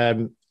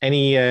 And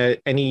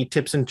any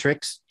tips and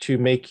tricks to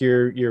make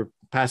your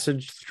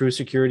passage through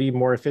security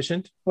more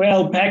efficient?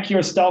 Well, pack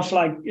your stuff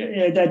like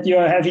that you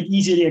have it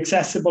easily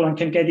accessible and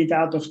can get it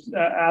out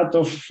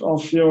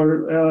of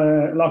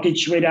your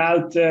luggage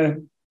without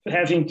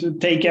having to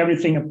take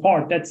everything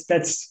apart.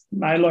 That's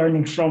my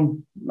learning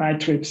from my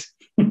trips.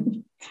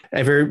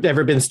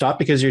 Ever been stopped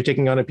because you're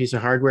taking on a piece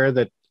of hardware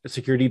that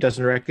security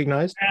doesn't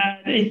recognize?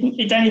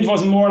 It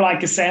was more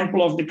like a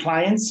sample of the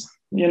clients.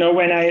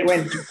 When I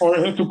went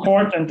to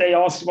court and they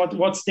asked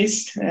what's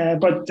this,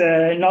 but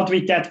not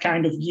with that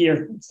kind of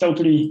gear. It's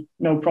totally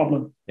no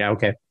problem. Yeah,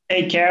 okay.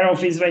 Take care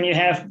of is when you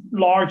have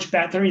large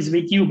batteries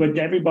with you, but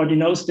everybody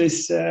knows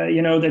this.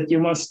 That you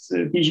must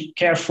be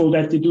careful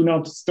that you do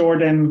not store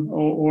them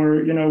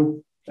or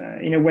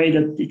in a way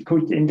that it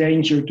could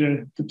endanger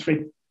the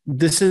trip.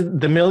 This is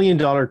the $1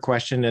 million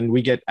question, and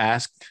we get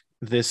asked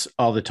this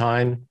all the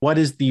time. What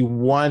is the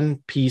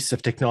one piece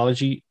of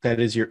technology that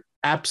is your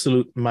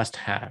absolute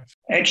must-have?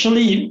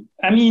 Actually,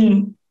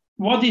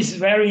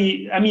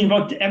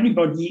 what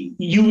everybody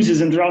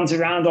uses and runs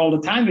around all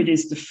the time with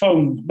is the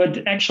phone.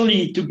 But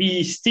actually, to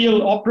be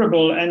still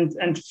operable,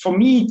 and for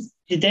me,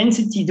 the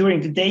density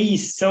during the day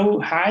is so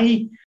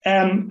high.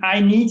 I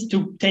need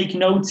to take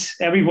notes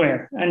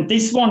everywhere, and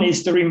this one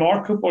is the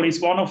Remarkable. Is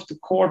one of the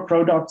core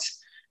products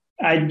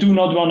I do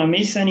not want to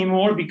miss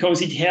anymore,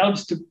 because it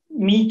helps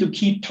me to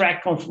keep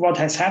track of what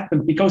has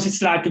happened, because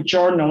it's like a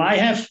journal. I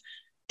have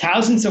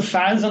thousands of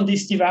files on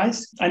this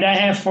device, and I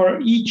have for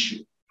each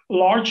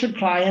larger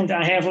client,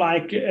 I have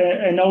like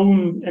an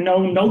own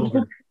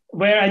notebook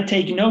where I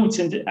take notes,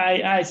 and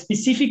I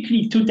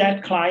specifically to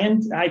that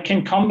client, I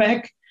can come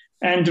back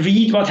and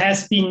read what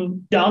has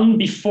been done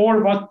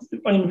before,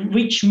 in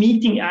which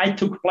meeting I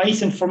took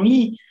place. And for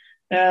me,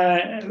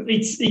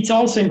 it's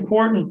also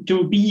important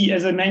to be,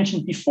 as I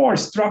mentioned before,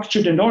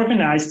 structured and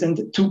organized,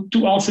 and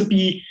to also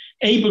be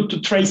able to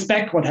trace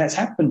back what has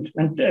happened.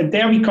 And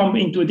there we come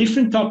into a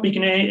different topic,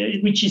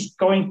 which is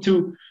going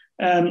to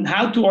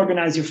how to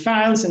organize your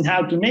files and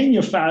how to name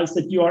your files,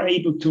 that you are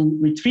able to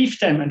retrieve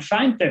them and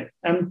find them.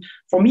 And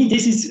for me,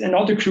 this is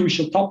another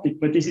crucial topic,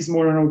 but this is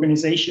more an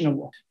organizational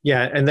one.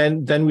 Yeah, and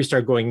then we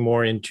start going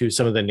more into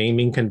some of the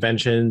naming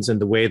conventions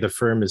and the way the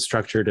firm is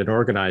structured and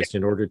organized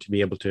in order to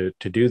be able to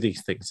do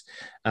these things.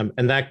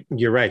 And that,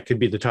 you're right, could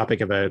be the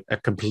topic of a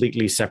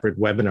completely separate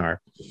webinar.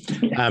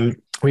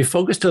 We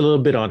focused a little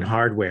bit on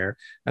hardware,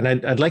 and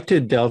I'd like to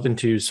delve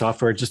into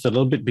software just a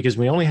little bit, because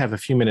we only have a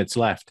few minutes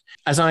left.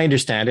 As I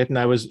understand it, and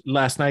I was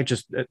last night,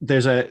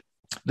 there's an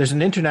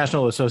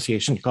international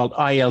association called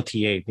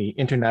ILTA, the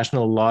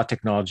International Law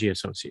Technology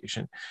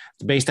Association.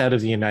 It's based out of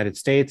the United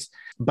States,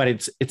 but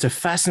it's a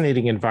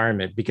fascinating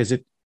environment, because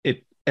it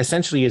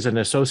essentially is an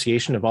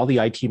association of all the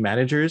IT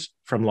managers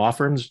from law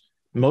firms,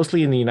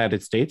 mostly in the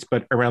United States,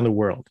 but around the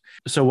world.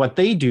 So what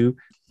they do,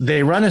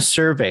 they run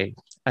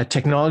a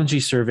technology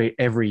survey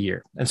every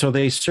year. And so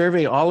they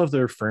survey all of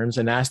their firms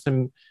and ask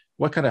them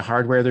what kind of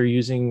hardware they're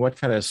using, what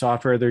kind of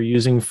software they're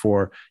using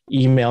for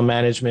email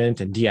management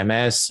and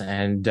DMS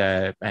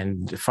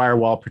and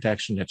firewall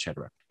protection, et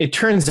cetera. It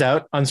turns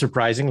out,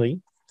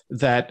 unsurprisingly,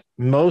 that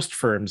most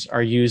firms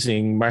are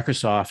using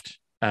Microsoft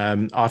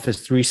Office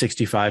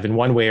 365 in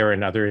one way or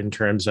another, in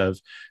terms of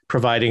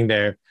providing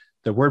the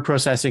word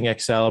processing,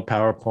 Excel,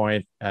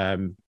 PowerPoint,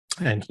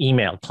 and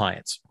email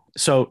clients.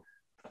 So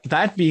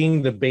that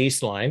being the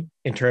baseline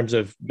in terms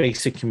of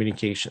basic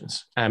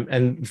communications.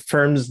 And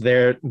firms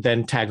there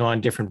then tag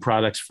on different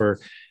products for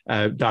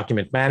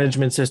document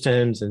management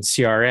systems and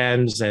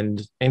CRMs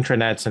and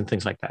intranets and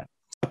things like that.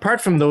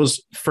 Apart from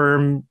those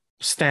firm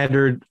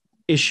standard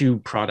issue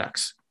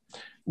products,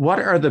 what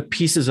are the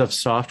pieces of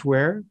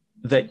software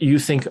that you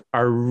think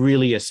are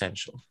really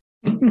essential?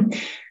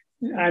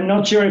 I'm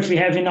not sure if we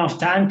have enough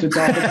time to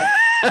talk about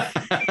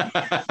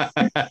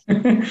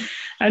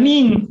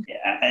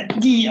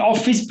the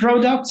Office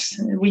products,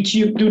 which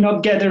you do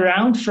not get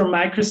around from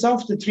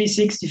Microsoft, the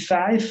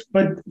 365.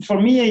 But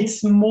for me,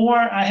 it's more,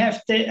 I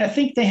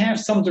think they have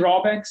some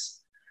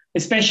drawbacks,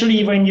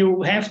 especially when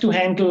you have to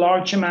handle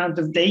large amount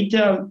of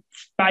data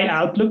by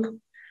Outlook.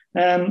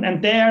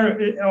 And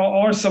there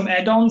are some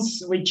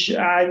add-ons, which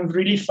I'm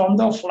really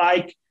fond of,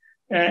 like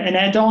an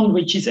add-on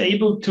which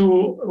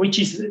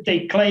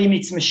they claim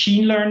it's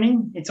machine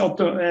learning, it's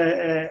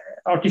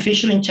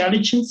artificial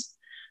intelligence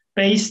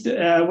based,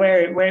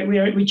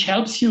 which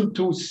helps you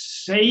to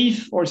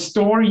save or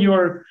store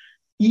your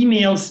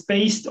emails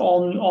based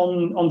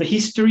on the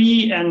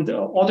history and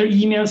other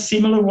emails,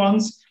 similar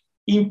ones,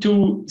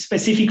 into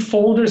specific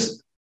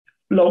folders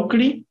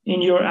locally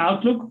in your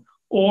Outlook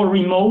or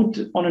remote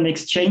on an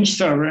Exchange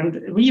server.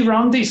 And we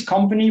run this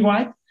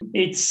company-wide.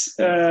 It's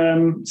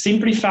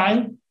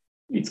Simplify,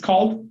 it's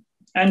called.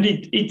 and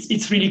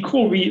it's really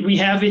cool. We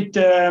have it,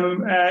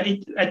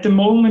 at the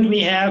moment.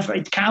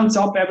 It counts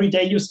up every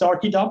day you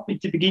start it up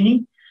at the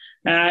beginning.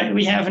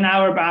 We have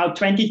now about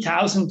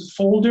 20,000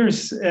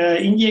 folders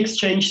in the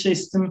Exchange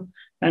system,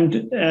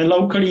 and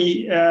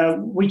locally,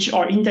 which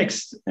are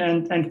indexed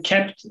and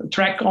kept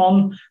track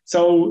on.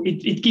 So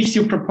it gives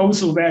you a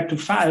proposal where to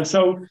file.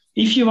 So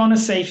if you want to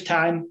save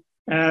time,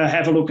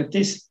 have a look at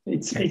this.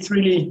 It's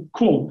really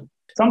cool.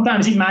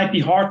 Sometimes it might be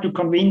hard to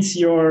convince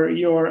your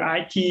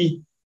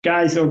IT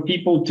guys or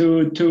people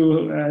to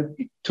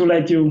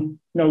let you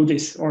know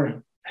this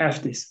or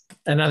have this.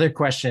 Another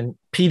question: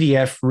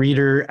 PDF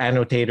reader,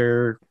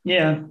 annotator,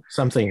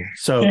 something.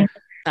 So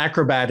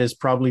Acrobat is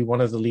probably one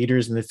of the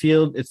leaders in the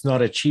field. It's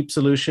not a cheap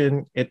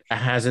solution. It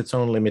has its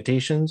own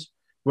limitations.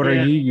 What are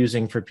you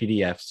using for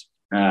PDFs?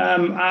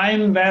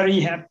 I'm very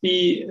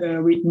happy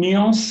with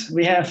Nuance.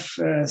 We have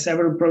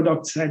several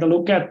products I had a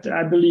look at.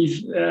 I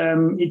believe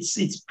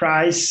its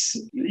price,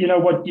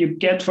 what you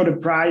get for the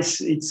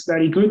price, it's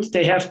very good.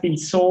 They have been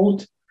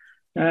sold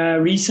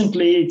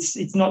recently.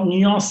 It's not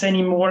Nuance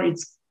anymore.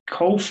 It's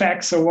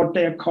Kofax, or what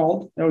they are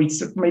called.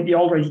 It's maybe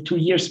already 2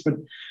 years, but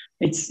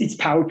it's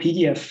Power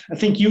PDF. I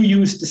think you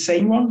use the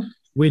same one.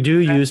 We do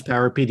use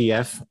Power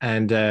PDF,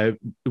 and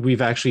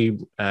we've actually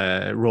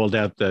rolled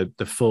out the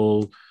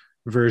full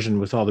version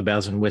with all the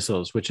bells and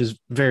whistles, which is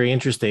very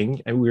interesting.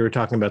 And we were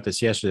talking about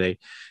this yesterday.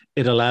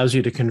 It allows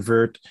you to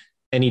convert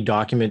any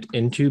document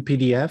into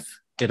PDF.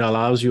 It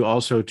allows you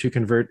also to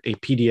convert a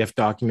PDF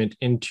document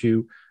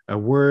into a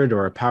Word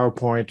or a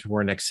PowerPoint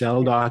or an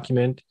Excel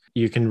document.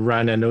 You can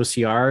run an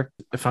OCR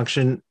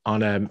function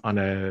on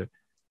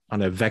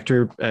a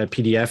vector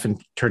PDF and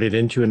turn it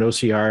into an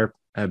OCR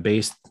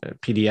based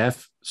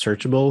PDF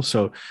searchable.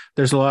 So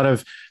there's a lot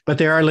of, but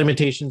there are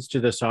limitations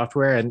to the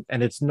software,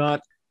 and it's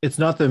not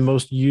the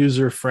most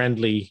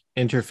user-friendly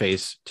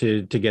interface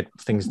to get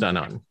things done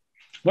on.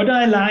 What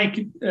I like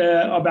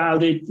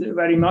about it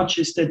very much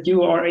is that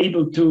you are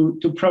able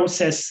to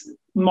process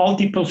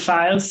multiple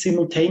files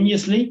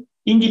simultaneously,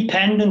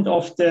 independent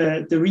of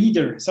the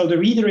reader. So the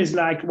reader is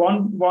like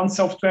one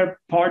software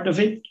part of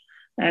it,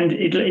 and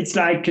it's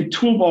like a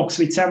toolbox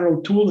with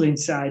several tools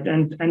inside,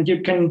 and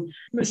you can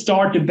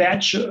start a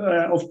batch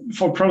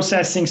for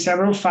processing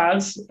several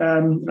files,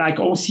 like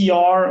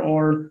OCR,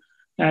 or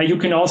you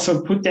can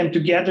also put them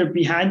together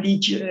behind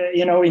each,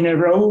 in a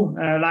row,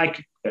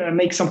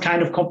 make some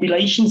kind of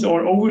compilations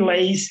or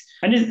overlays.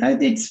 And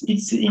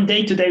it's in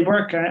day-to-day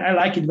work. I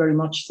like it very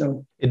much.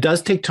 So it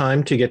does take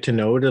time to get to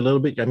know it a little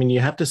bit. I mean, you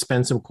have to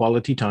spend some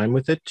quality time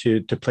with it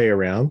to play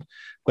around.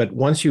 But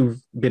once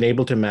you've been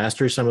able to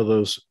master some of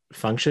those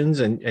functions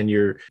and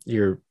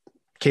your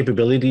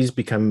capabilities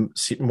become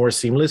more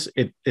seamless,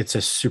 it's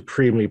a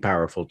supremely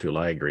powerful tool.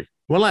 I agree.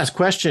 One last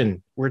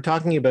question. We're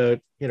talking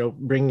about,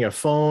 bringing a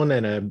phone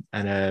and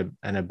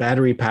a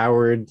battery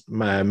powered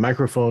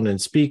microphone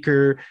and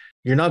speaker.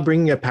 You're not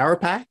bringing a power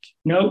pack?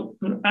 No,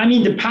 I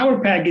mean, the power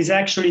pack is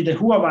actually the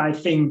Huawei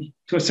thing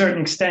to a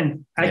certain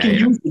extent. I can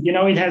use it.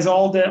 It has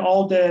all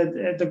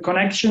the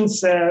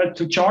connections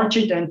to charge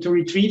it and to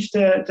retrieve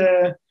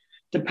the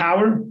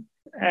power.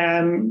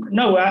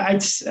 No,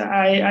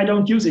 I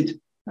don't use it.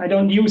 I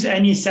don't use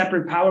any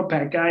separate power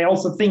pack. I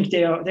also think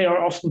they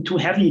are often too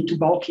heavy, too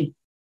bulky.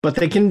 But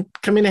they can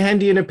come in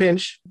handy in a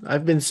pinch.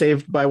 I've been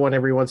saved by one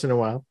every once in a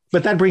while.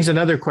 But that brings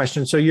another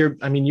question. So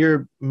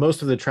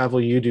most of the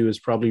travel you do is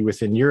probably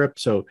within Europe.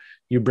 So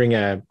you bring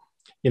a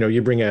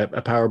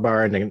power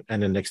bar and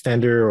an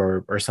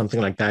extender or something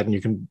like that, and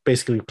you can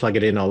basically plug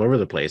it in all over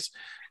the place.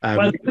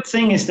 Well, the good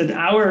thing is that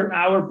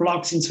our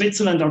blocks in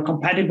Switzerland are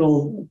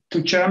compatible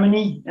to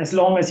Germany as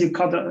long as you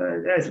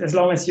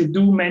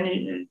do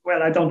many.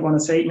 Well, I don't want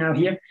to say it now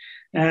here,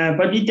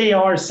 but they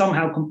are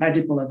somehow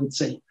compatible, I would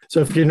say. So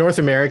if you're North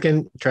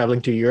American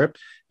traveling to Europe,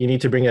 you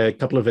need to bring a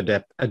couple of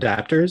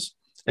adapters.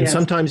 And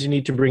sometimes you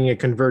need to bring a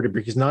converter,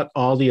 because not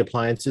all the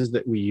appliances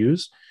that we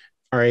use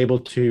are able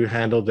to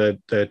handle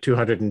the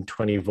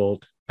 220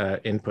 volt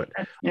input.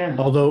 Yeah.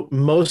 Although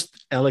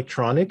most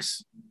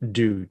electronics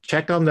do.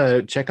 Check on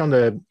the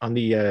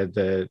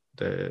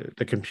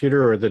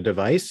computer or the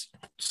device.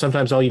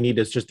 Sometimes all you need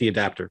is just the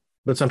adapter,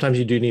 but sometimes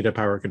you do need a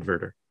power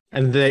converter,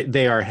 and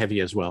they are heavy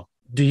as well.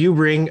 Do you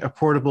bring a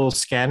portable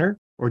scanner?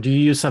 Or do you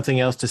use something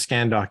else to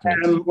scan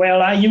documents?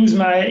 Well, I use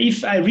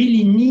if I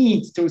really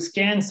need to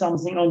scan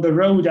something on the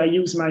road, I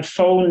use my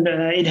phone.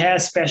 It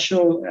has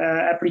special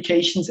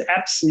applications,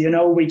 apps,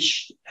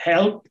 which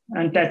help,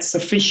 and that's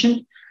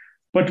sufficient.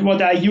 But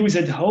what I use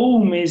at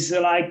home is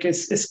like a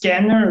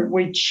scanner,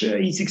 which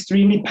is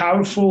extremely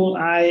powerful.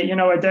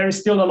 There is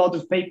still a lot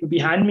of paper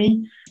behind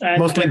me.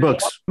 Mostly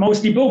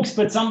books,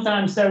 but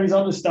sometimes there is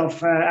other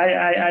stuff.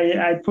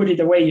 I put it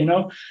away,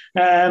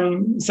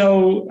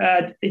 So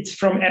it's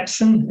from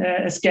Epson,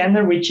 a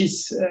scanner, which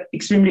is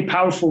extremely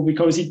powerful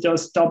because it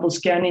does double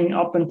scanning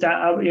up and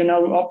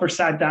down, upper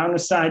side, downer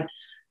side,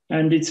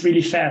 and it's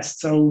really fast.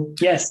 So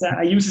yes,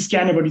 I use a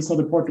scanner, but it's not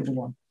a portable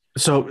one.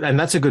 So, and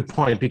that's a good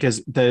point,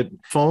 because the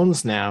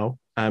phones now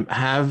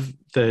have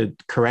the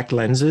correct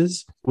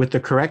lenses with the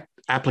correct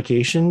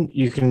application,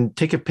 you can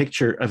take a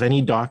picture of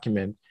any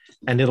document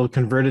and it'll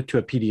convert it to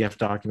a PDF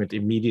document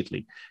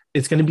immediately.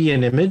 It's going to be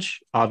an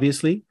image,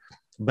 obviously,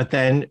 but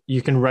then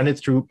you can run it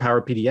through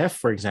Power PDF,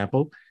 for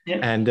example,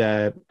 and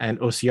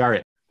OCR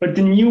it. But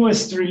the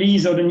newest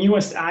release or the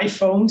newest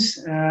iPhones,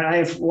 I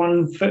have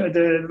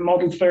the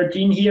Model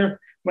 13 here.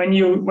 When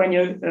you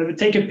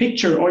take a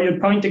picture or you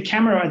point the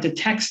camera at the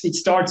text, it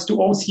starts to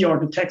OCR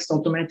the text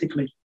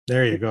automatically.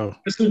 There you go.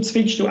 You should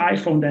switch to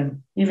iPhone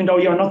then, even though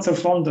you're not so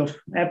fond of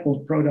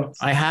Apple products.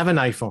 I have an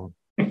iPhone.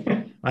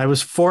 I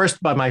was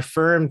forced by my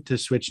firm to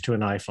switch to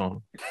an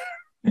iPhone.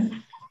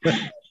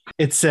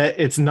 It's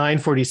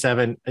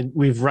 9:47 and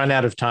we've run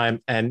out of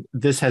time, and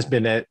this has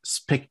been a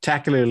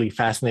spectacularly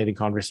fascinating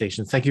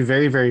conversation. Thank you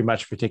very, very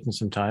much for taking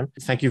some time.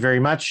 Thank you very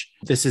much.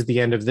 This is the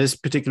end of this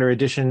particular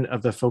edition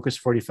of the Focus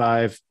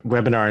 45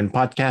 webinar and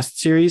podcast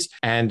series,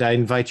 and I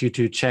invite you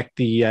to check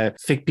the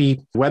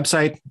FICP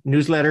website,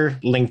 newsletter,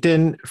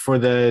 LinkedIn for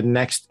the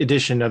next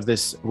edition of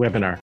this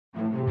webinar.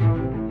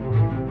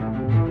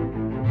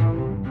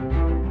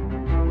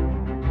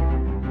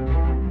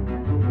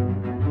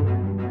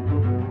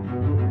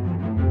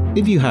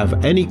 If you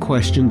have any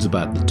questions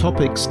about the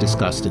topics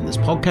discussed in this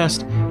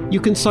podcast, you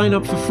can sign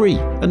up for free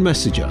and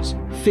message us,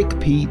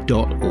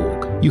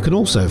 ficp.org. You can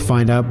also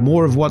find out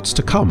more of what's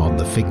to come on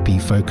the FICP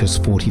Focus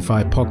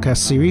 45 podcast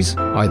series,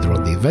 either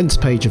on the events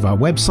page of our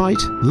website,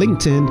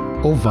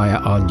 LinkedIn, or via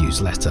our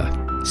newsletter.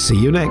 See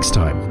you next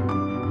time.